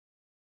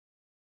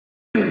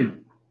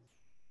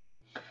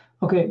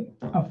Okay,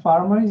 a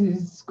farmer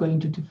is going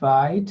to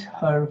divide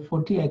her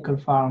 40-acre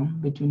farm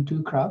between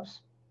two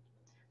crops.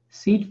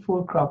 Seed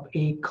for crop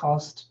A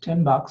cost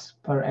 $10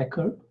 per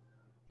acre.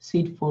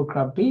 Seed for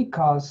crop B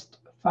cost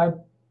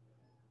 $5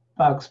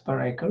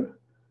 per acre.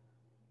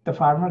 The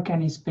farmer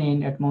can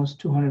spend at most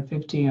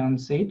 $250 on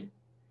seed.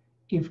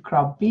 If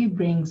crop B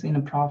brings in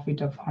a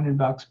profit of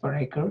 $100 per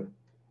acre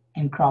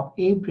and crop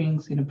A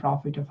brings in a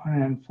profit of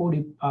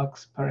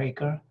 $140 per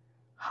acre,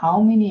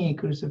 how many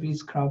acres of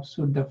each crop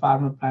should the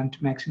farmer plant to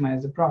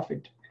maximize the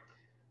profit?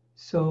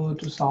 So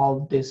to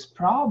solve this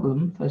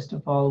problem, first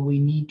of all, we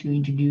need to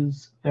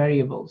introduce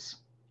variables,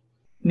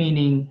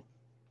 meaning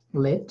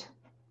let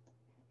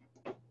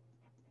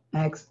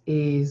x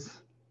is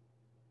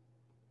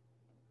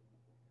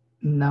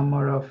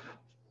number of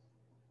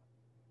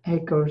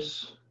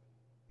acres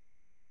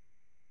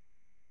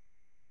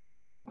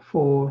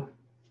for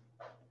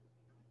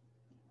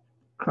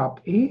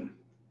crop A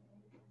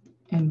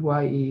and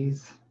y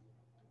is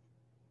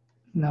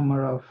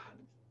number of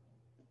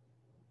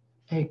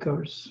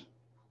acres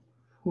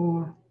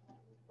for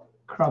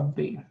crop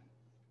B.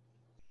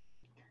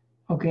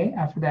 Okay,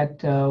 after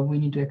that, we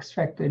need to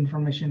extract the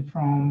information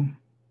from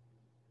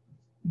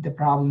the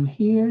problem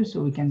here,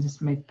 so we can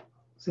just make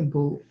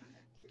simple,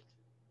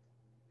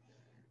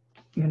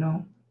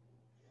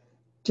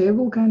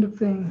 table kind of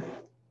thing,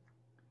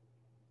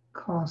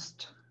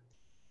 cost,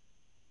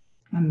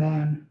 and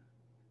then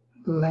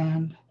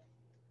land,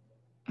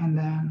 and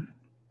then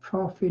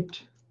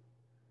profit.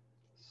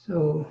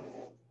 So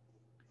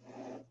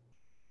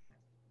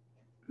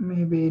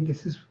maybe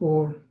this is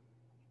for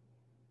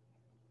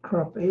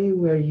crop A,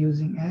 we're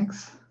using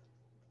X.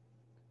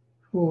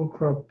 For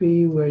crop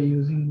B, we're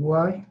using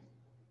Y.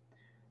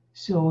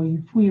 So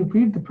if we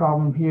read the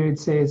problem here, it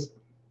says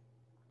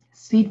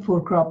seed for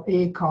crop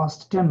A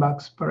cost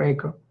 $10 per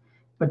acre,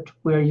 but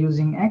we're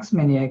using X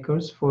many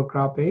acres for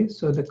crop A,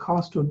 so the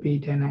cost would be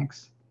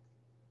 10X.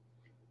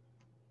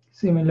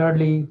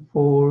 Similarly,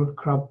 for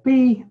crop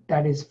B,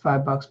 that is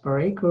 $5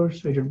 per acre,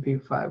 so it would be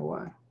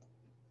 5Y.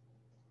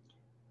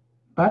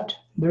 But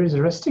there is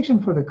a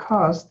restriction for the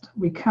cost.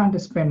 We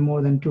can't spend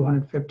more than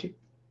 250.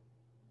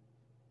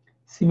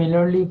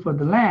 Similarly, for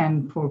the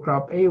land, for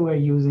crop A, we're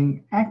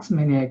using X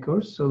many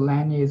acres, so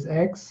land is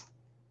X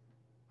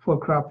for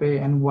crop A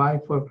and Y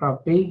for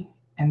crop B.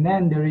 And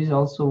then there is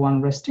also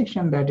one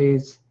restriction, that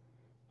is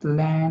the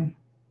land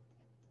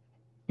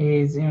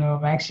is,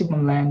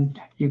 maximum land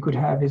you could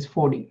have is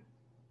 40.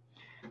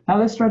 Now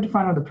let's try to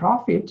find out the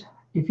profit.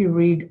 If you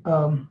read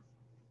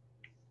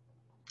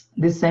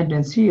this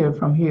sentence here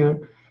from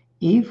here,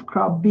 if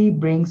crop B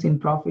brings in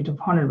profit of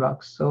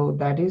 $100, so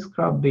that is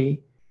crop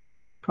B,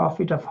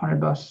 profit of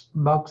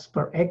 $100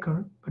 per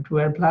acre, but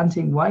we're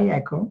planting Y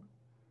acre,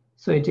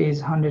 so it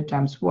is 100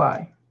 times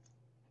Y.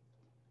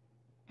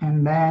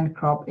 And then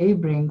crop A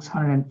brings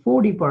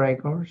 140 per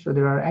acre, so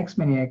there are X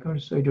many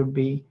acres, so it would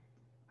be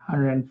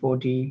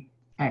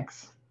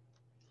 140X.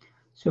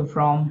 So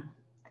from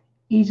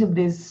each of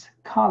these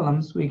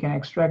columns, we can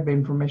extract the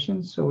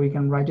information, so we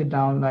can write it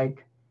down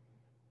like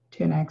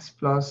 10X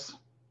plus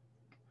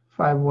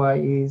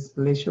 5Y is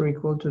less or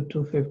equal to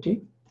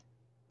 250.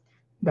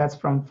 That's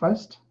from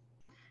first.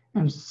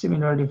 And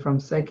similarly from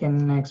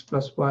second, X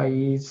plus Y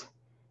is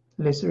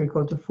less or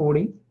equal to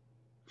 40.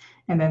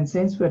 And then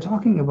since we're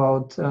talking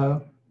about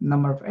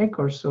number of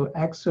acres, so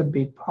X should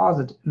be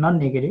positive,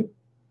 non-negative,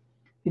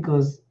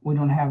 because we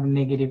don't have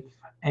negative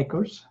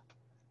acres,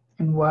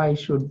 and Y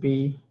should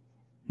be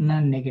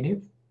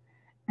non-negative.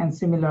 And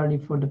similarly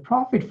for the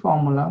profit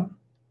formula,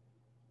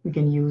 we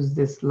can use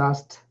this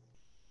last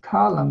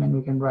column and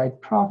we can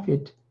write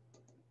profit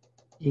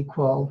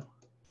equal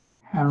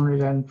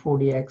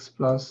 140X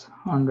plus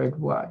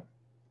 100Y.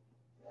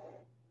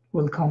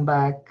 We'll come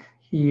back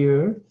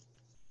here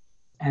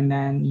and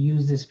then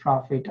use this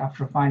profit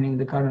after finding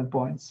the current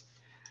points.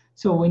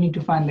 So we need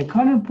to find the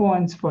current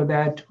points. For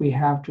that, we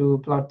have to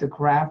plot the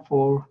graph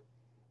for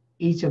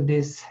each of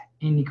these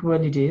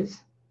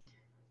inequalities.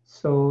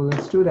 So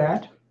let's do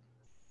that.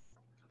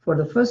 For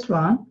the first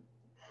one,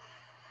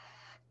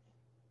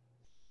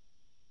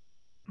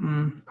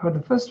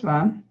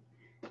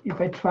 if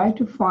I try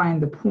to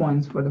find the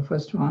points for the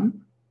first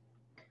one,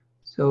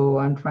 so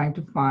I'm trying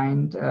to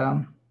find,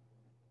 I'm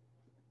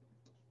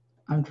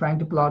trying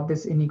to plot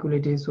this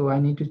inequality, so I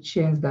need to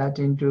change that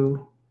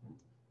into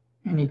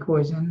an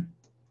equation,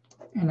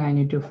 and I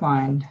need to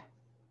find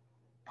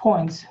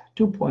points,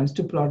 2 points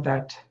to plot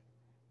that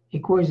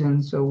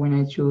equation. So when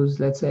I choose,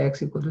 let's say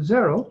X equal to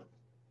 0,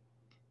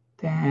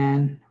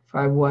 then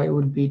 5Y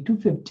would be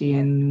 250,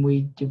 and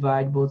we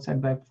divide both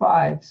sides by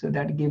 5, so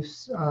that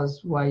gives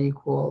us Y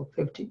equal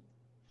 50.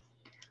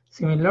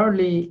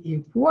 Similarly,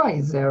 if Y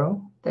is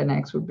 0, then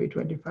X would be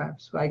 25.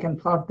 So I can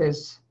plot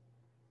this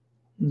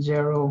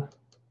 0,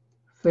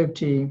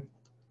 50,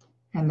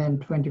 and then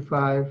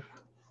 25,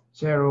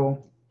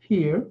 0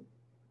 here.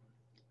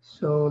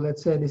 So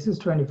let's say this is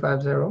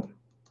 25, 0,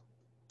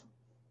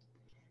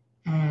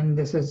 and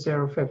this is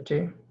 0,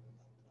 50.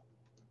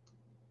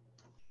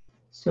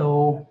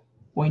 So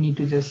we need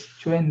to just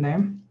join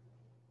them.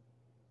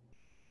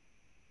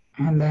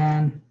 And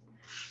then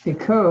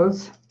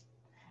because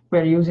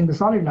we're using the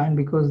solid line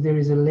because there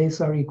is a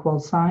less or equal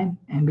sign,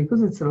 and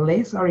because it's a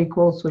less or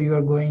equal, so you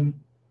are going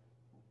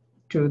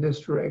to this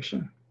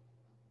direction.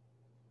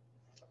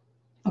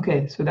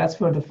 Okay, so that's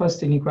for the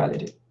first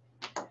inequality.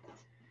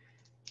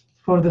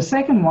 For the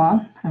second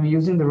one, I'm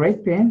using the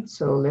red pen,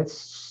 so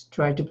let's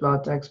try to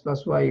plot x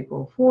plus y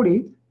equal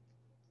 40.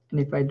 And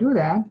if I do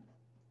that,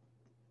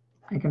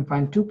 I can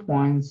find 2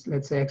 points.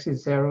 Let's say x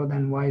is 0,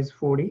 then y is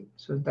 40.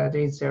 So that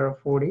is 0,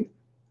 40.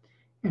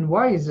 And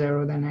y is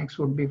 0, then x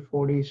would be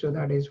 40. So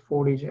that is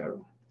 40,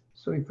 0.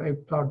 So if I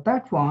plot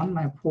that one,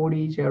 my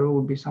 40, 0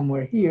 would be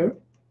somewhere here.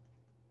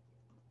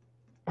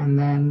 And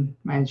then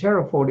my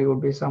 0, 40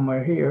 would be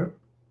somewhere here.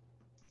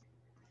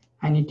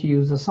 I need to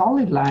use a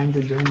solid line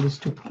to join these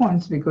 2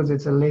 points because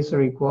it's a less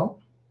or equal.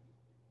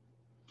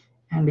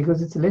 And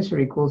because it's less or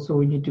equal, so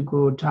we need to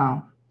go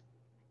down.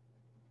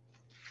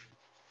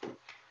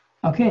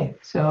 Okay,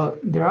 so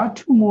there are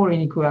 2 more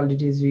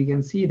inequalities. We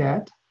can see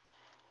that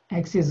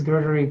x is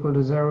greater or equal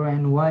to 0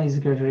 and y is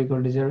greater or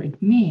equal to 0.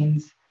 It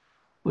means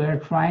we're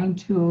trying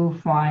to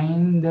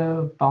find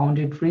the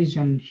bounded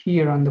region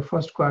here on the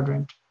first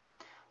quadrant.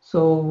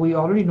 So we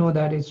already know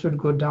that it should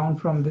go down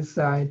from this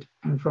side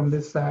and from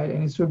this side,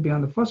 and it should be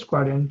on the first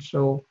quadrant.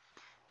 So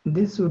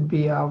this would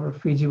be our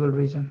feasible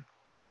region.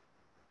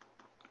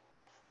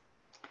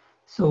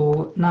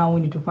 So now we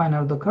need to find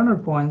out the corner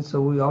points.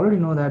 So we already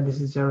know that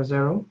this is 0,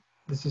 0,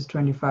 this is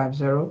 25,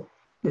 0,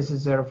 this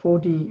is 0,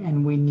 40,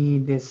 and we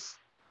need this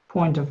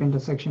point of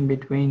intersection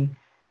between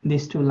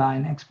these 2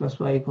 lines, x plus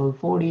y equal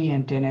 40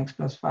 and 10x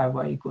plus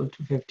 5y equal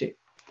to 50.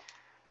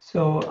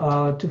 So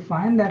to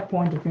find that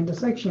point of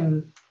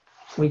intersection,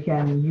 we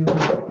can use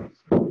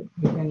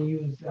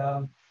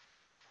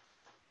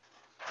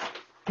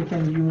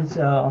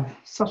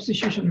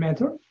substitution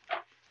method.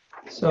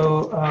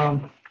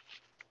 So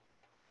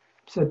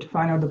so to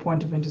find out the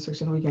point of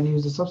intersection, we can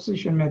use the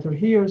substitution method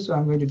here. So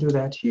I'm going to do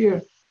that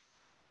here.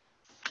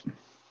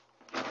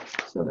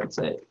 So let's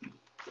say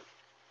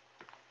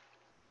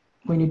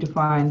we need to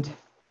find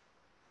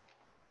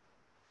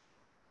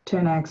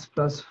 10x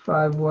plus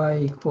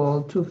 5y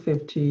equal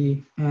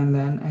 250, and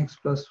then x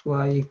plus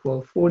y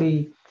equal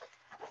 40.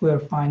 We are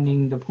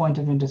finding the point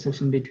of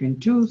intersection between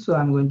 2. So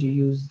I'm going to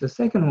use the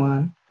second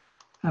one.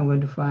 I'm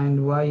going to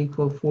find y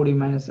equal 40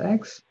 minus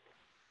x.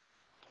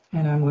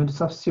 And I'm going to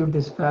substitute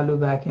this value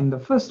back in the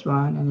first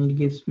one, and it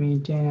gives me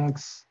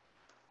 10x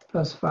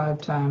plus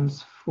 5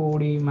 times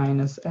 40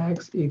 minus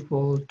x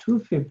equal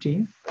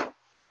 250.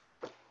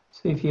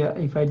 So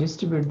if I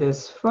distribute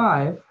this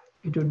 5,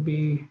 it would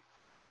be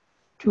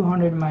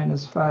 200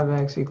 minus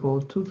 5x equal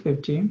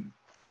 250.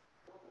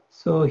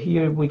 So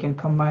here we can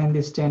combine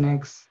this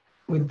 10x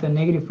with the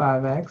negative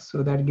 5x,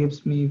 so that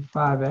gives me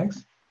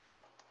 5x.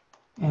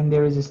 And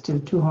there is still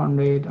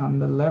 200 on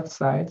the left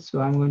side, so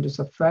I'm going to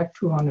subtract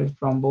 200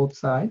 from both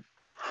sides.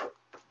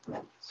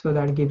 So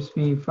that gives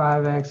me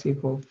 5x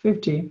equal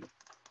 50.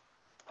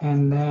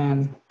 And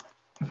then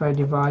if I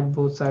divide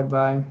both sides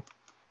by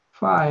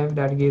 5,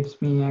 that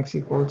gives me x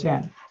equal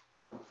 10.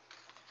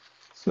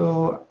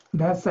 So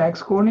that's the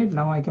x coordinate.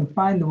 Now I can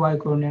find the y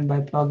coordinate by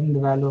plugging the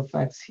value of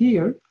x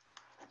here.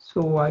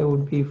 So y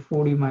would be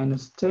 40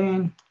 minus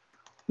 10,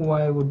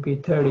 y would be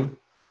 30.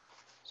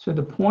 So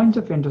the point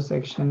of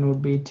intersection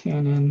would be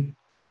 10 and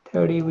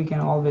 30. We can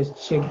always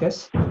check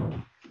this.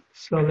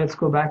 So let's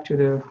go back to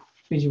the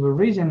feasible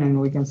region, and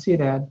we can see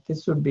that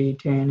this would be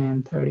 10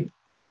 and 30.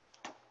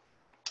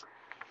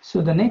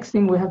 So the next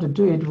thing we have to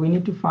do it, we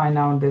need to find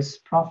out this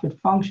profit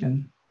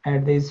function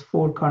at these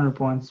 4 corner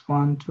points,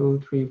 1,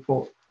 2, 3,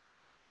 4.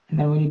 And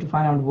then we need to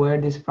find out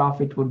where this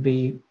profit would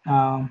be,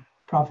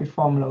 profit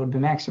formula would be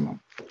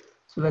maximum.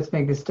 So let's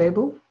make this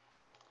table,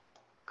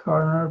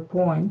 corner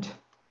point,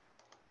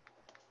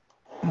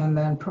 and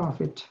then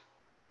profit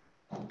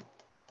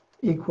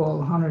equal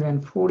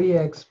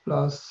 140x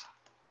plus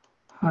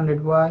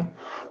 100y.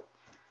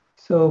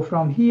 So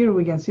from here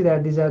we can see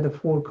that these are the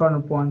 4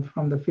 corner points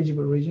from the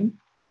feasible region.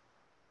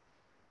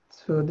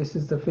 So this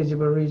is the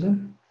feasible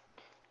region.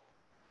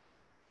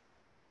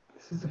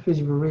 This is the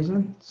feasible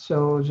region.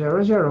 So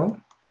 0, 0,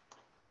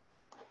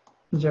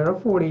 0,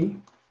 40,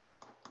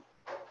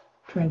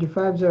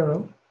 25,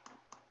 0,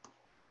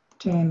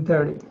 10,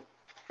 30.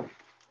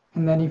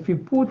 And then if you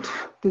put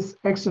this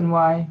x and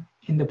y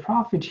in the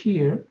profit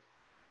here,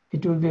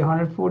 it will be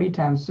 140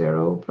 times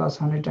 0 plus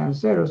 100 times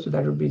 0. So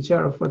that would be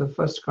 0 for the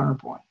first corner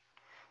point.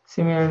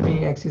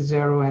 Similarly, x is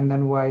 0 and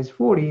then y is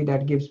 40.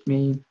 That gives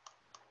me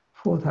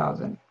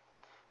 4,000.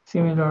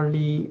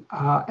 Similarly,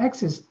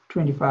 x is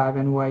 25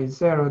 and y is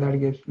 0. That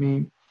gives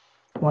me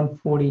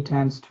 140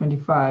 times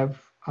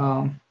 25,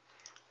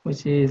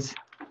 which is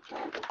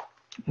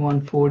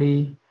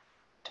 140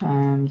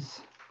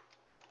 times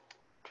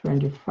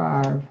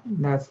 25,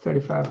 that's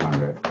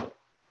 3,500.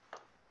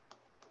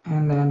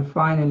 And then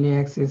finally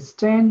x is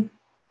 10,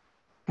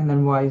 and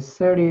then y is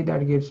 30,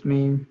 that gives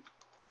me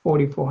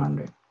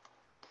 4,400.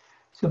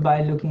 So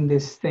by looking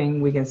this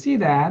thing, we can see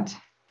that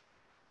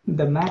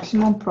the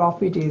maximum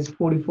profit is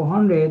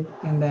 4,400,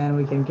 and then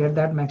we can get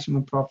that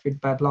maximum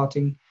profit by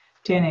plotting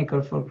 10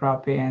 acre for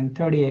crop A and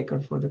 30 acre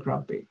for the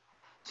crop B.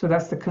 So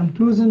that's the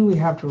conclusion we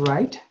have to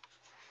write.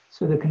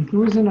 So the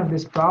conclusion of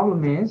this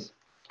problem is,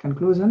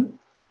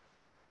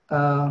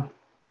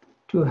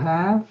 to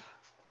have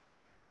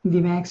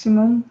the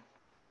maximum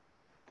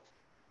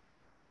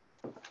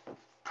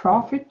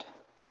profit,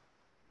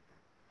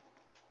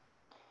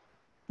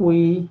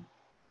 we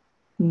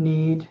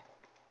need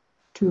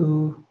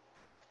to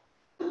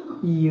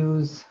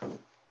use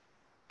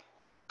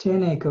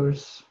 10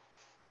 acres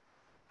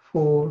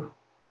for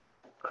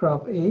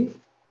crop A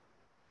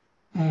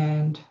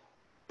and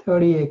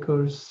 30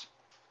 acres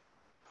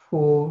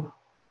for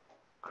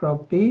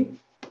crop B,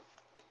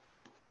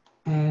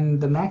 and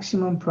the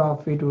maximum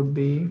profit would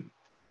be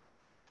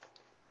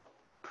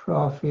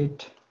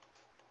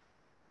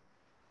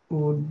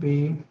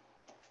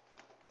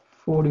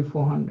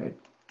 4,400.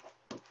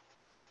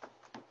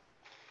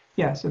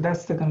 Yeah, so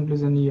that's the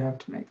conclusion you have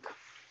to make.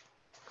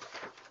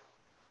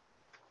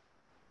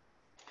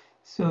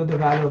 So the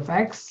value of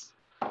x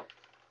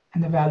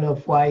and the value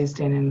of y is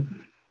 10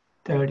 and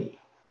 30.